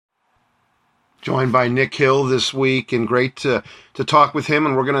Joined by Nick Hill this week, and great to talk with him.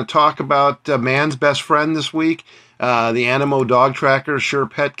 And we're going to talk about man's best friend this week, the Animo Dog Tracker Sure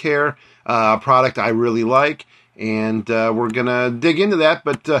Pet Care, a product I really like. And we're going to dig into that.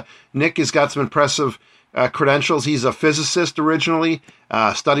 But Nick has got some impressive credentials. He's a physicist originally,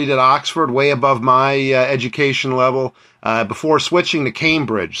 studied at Oxford, way above my education level, before switching to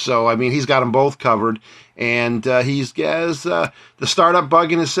Cambridge. So, I mean, he's got them both covered. And he has the startup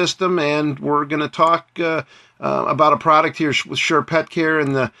bug in his system, and we're going to talk about a product here with Sure Pet Care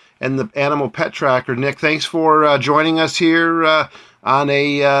and the Animo Pet Tracker. Nick, thanks for joining us here on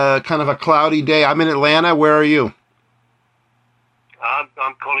a kind of a cloudy day. I'm in Atlanta. Where are you?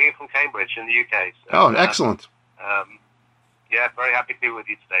 I'm calling you from Cambridge in the UK. So, oh, excellent. Yeah, very happy to be with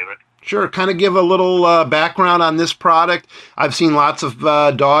you today, Rick. Sure. Kind of give a little background on this product. I've seen lots of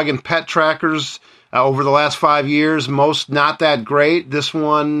dog and pet trackers over the last 5 years. Most not that great. This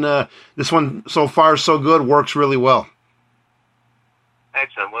one so far so good. Works really well.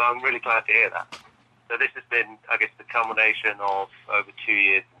 Excellent. Well, I'm really glad to hear that. So this has been, I guess, the culmination of over 2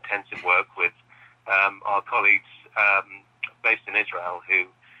 years intensive work with our colleagues based in Israel, who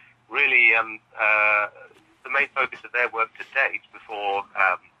really the main focus of their work to date, before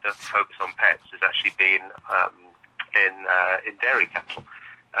the focus on pets, has actually been in dairy cattle.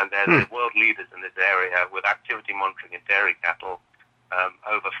 And they're the world leaders in this area with activity monitoring in dairy cattle,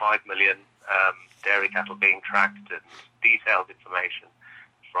 over 5 million dairy cattle being tracked, and detailed information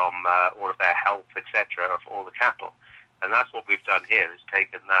from all of their health, etc., of all the cattle. And that's what we've done here, is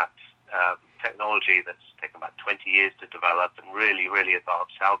taken that technology that's taken about 20 years to develop, and really, really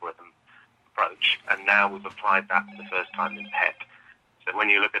advanced algorithm approach, and now we've applied that for the first time in pet. So when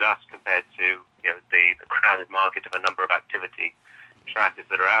you look at us compared to the crowded market of a number of activity trackers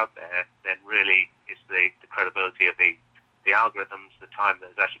that are out there, then really it's the credibility of the algorithms, the time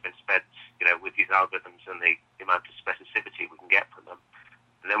that has actually been spent with these algorithms, and the amount of specificity we can get from them.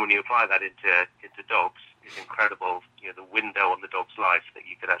 And then when you apply that into dogs, it's incredible, the window on the dog's life that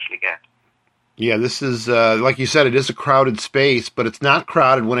you could actually get. Yeah, this is, like you said, it is a crowded space, but it's not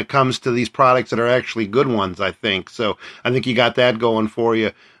crowded when it comes to these products that are actually good ones, I think. So I think you got that going for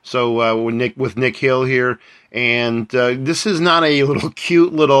you. So with Nick Hill here, and this is not a little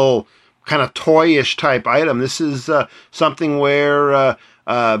cute little kind of toyish type item. This is something where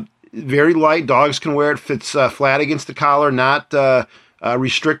very light, dogs can wear it, fits flat against the collar, not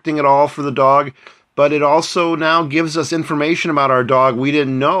restricting at all for the dog. But it also now gives us information about our dog we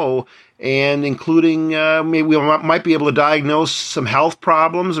didn't know, and including maybe we might be able to diagnose some health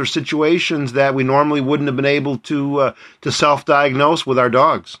problems or situations that we normally wouldn't have been able to self-diagnose with our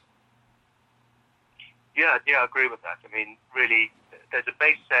dogs. Yeah, I agree with that. I mean, really, there's a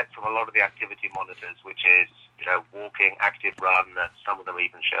base set from a lot of the activity monitors, which is, walking, active run, some of them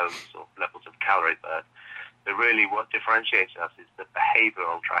even show sort of levels of calorie burn. But really what differentiates us is the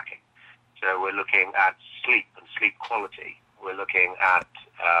behavioral tracking. So we're looking at sleep and sleep quality. We're looking at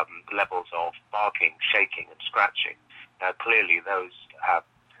levels of barking, shaking, and scratching. Now, clearly, those have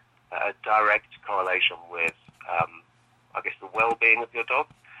a direct correlation with, the well-being of your dog,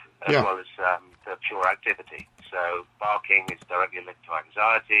 as well as the pure activity. So barking is directly linked to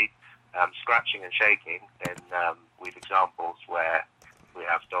anxiety. Scratching and shaking, then we have examples where we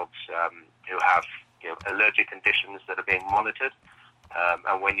have dogs who have allergic conditions that are being monitored.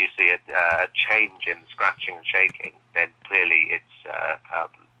 And when you see a change in scratching and shaking, then clearly it's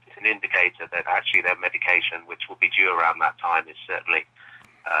an indicator that actually their medication, which will be due around that time, is certainly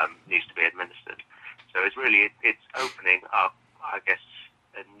needs to be administered. So it's really it's opening up, I guess,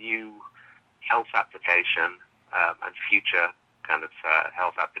 a new health application and future kind of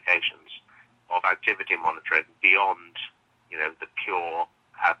health applications of activity monitoring beyond the pure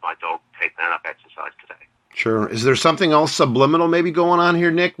have my dog taken enough exercise today. Sure. Is there something else subliminal maybe going on here,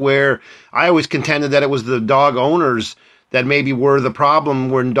 Nick, where I always contended that it was the dog owners that maybe were the problem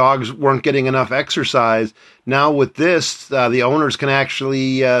when dogs weren't getting enough exercise? Now with this, the owners can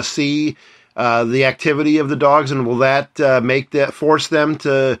actually see the activity of the dogs, and will that force them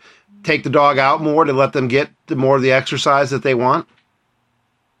to take the dog out more to let them get more of the exercise that they want?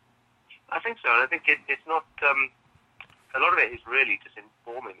 I think so. I think it's not... a lot of it is really just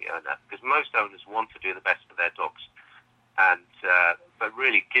informing the owner, because most owners want to do the best for their dogs, and but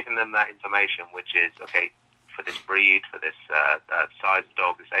really giving them that information, which is, okay, for this breed, for this size of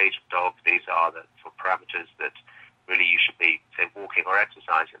dog, this age of dog, these are the sort of parameters that really you should be, say, walking or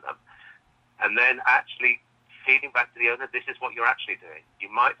exercising them. And then actually feeding back to the owner, this is what you're actually doing. You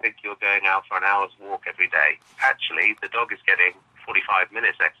might think you're going out for an hour's walk every day. Actually, the dog is getting 45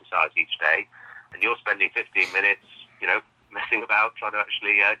 minutes exercise each day, and you're spending 15 minutes, messing about trying to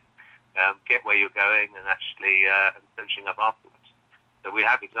actually get where you're going, and actually finishing up afterwards. So we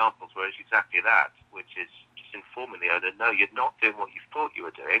have examples where it's exactly that, which is just informing the owner, no, you're not doing what you thought you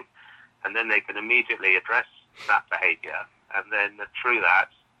were doing, and then they can immediately address that behavior, and then through that,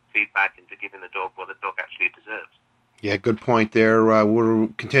 feedback into giving the dog what the dog actually deserves. Yeah, good point there. We're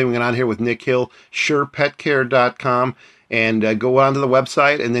continuing on here with Nick Hill, SurePetCare.com, and go onto the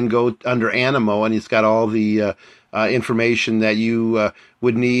website and then go under Animo, and it's got all the information that you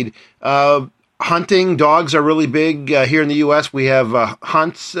would need. Hunting, dogs are really big here in the U.S. We have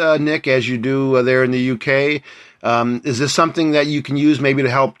hunts, Nick, as you do there in the U.K. Is this something that you can use maybe to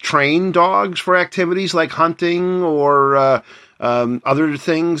help train dogs for activities like hunting or other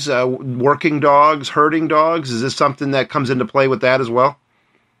things, working dogs, herding dogs? Is this something that comes into play with that as well?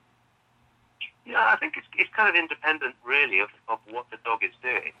 Yeah, I think it's kind of independent, really, of what the dog is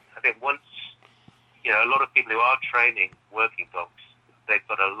doing. I think once, a lot of people who are training working dogs, they've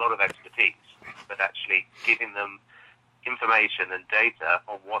got a lot of expertise, but actually giving them information and data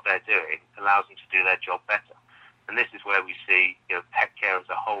on what they're doing allows them to do their job better. And this is where we see, pet care as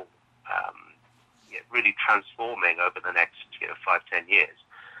a whole really transforming over the next 5-10 years.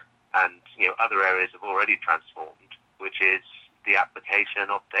 And other areas have already transformed, which is the application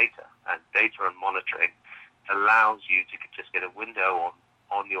of data. And data and monitoring allows you to just get a window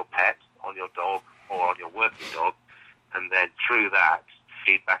on your pet, on your dog, or on your working dog, and then through that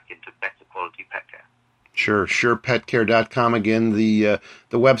feedback into better quality pet care. Sure, SurePetCare.com again, the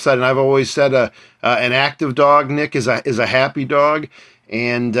website. And I've always said an active dog, Nick, is a happy dog.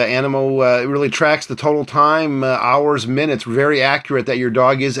 And Animo really tracks the total time, hours, minutes, very accurate that your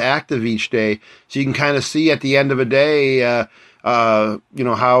dog is active each day. So you can kind of see at the end of a day,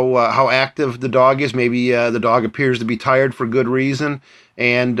 how active the dog is. Maybe the dog appears to be tired for good reason.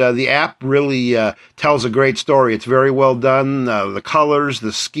 And the app really tells a great story. It's very well done. The colors,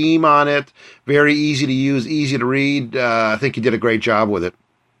 the scheme on it, very easy to use, easy to read. I think you did a great job with it.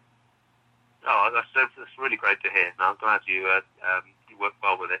 Oh, that's really great to hear. I'm glad you work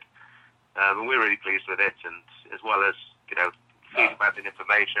well with it. And we're really pleased with it. And as well as, feeding back the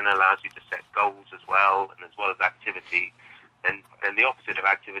information allows you to set goals as well, and as well as activity. And the opposite of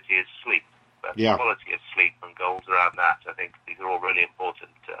activity is sleep. But the quality of sleep and goals around that, I think these are all really important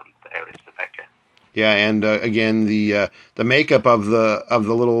areas for pet care. Yeah, and again, the makeup of the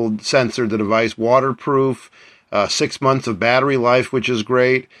little sensor, the device, waterproof, 6 months of battery life, which is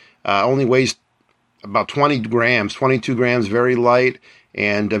great. Only weighs about 22 grams, very light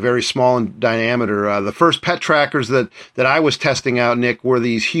and very small in diameter. The first pet trackers that I was testing out, Nick, were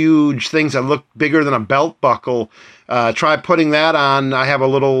these huge things that looked bigger than a belt buckle. Try putting that on. I have a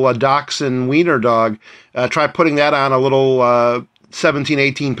little dachshund wiener dog. Try putting that on a little 17,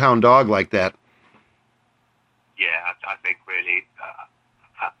 18-pound dog like that. Yeah, I think really,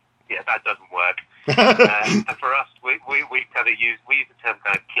 that doesn't work. And for us, we kind of use the term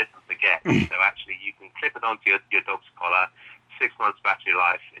kind of clip and forget. So actually, you can clip it onto your dog's collar, 6 months battery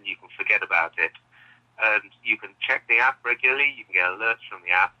life, and you can forget about it. And you can check the app regularly. You can get alerts from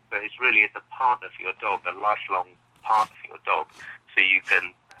the app, but it's a partner for your dog, a lifelong partner for your dog. So you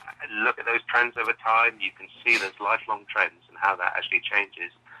can look at those trends over time. You can see those lifelong trends and how that actually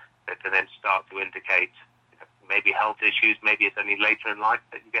changes. That can then start to indicate maybe health issues. Maybe it's only later in life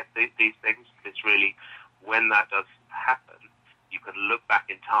that you get these things. It's really when that does happen, you can look back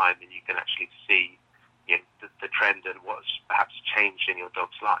in time and you can actually see the trend and what's perhaps changed in your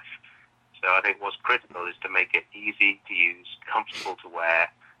dog's life. So I think what's critical is to make it easy to use, comfortable to wear,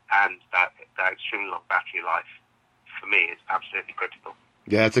 and that extremely long battery life, for me, is absolutely critical.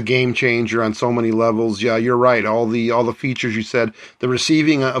 Yeah, it's a game changer on so many levels. Yeah, you're right. All the features you said, the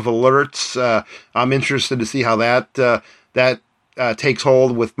receiving of alerts. I'm interested to see how that takes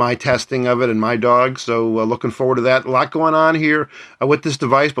hold with my testing of it and my dog. So looking forward to that. A lot going on here with this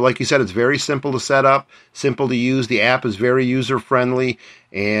device, but like you said, it's very simple to set up, simple to use. The app is very user friendly,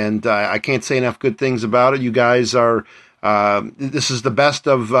 and I can't say enough good things about it. You guys are. This is the best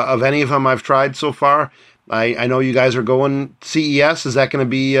of any of them I've tried so far. I know you guys are going CES. Is that going to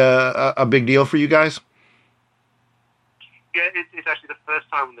be a big deal for you guys? Yeah, it's actually the first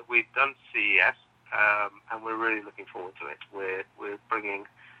time that we've done CES, and we're really looking forward to it. We're bringing,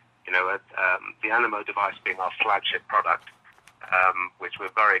 the Animo device being our flagship product, which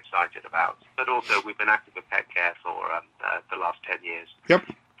we're very excited about. But also, we've been active with pet care for the last 10 years. Yep.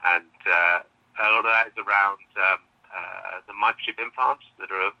 And a lot of that is around the microchip implants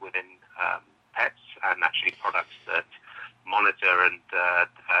that are within pets, and actually products that monitor and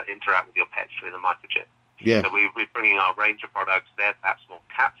interact with your pets through the microchip. Yeah. So we're bringing our range of products. They're perhaps more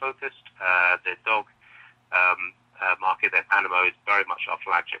cat-focused. They're dog market, then Animo is very much our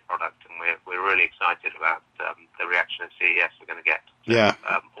flagship product, and we're really excited about the reaction at CES we're going to get. So, yeah.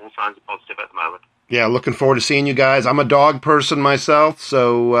 All signs are positive at the moment. Yeah, looking forward to seeing you guys. I'm a dog person myself,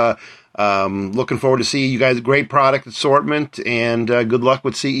 so looking forward to seeing you guys. Great product assortment, and good luck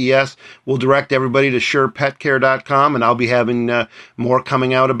with CES. We'll direct everybody to surepetcare.com, and I'll be having more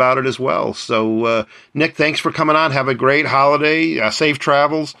coming out about it as well. So, Nick, thanks for coming on. Have a great holiday, safe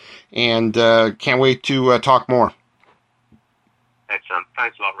travels, and can't wait to talk more. Excellent.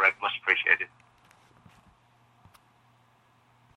 Thanks a lot, Rick. Much appreciated.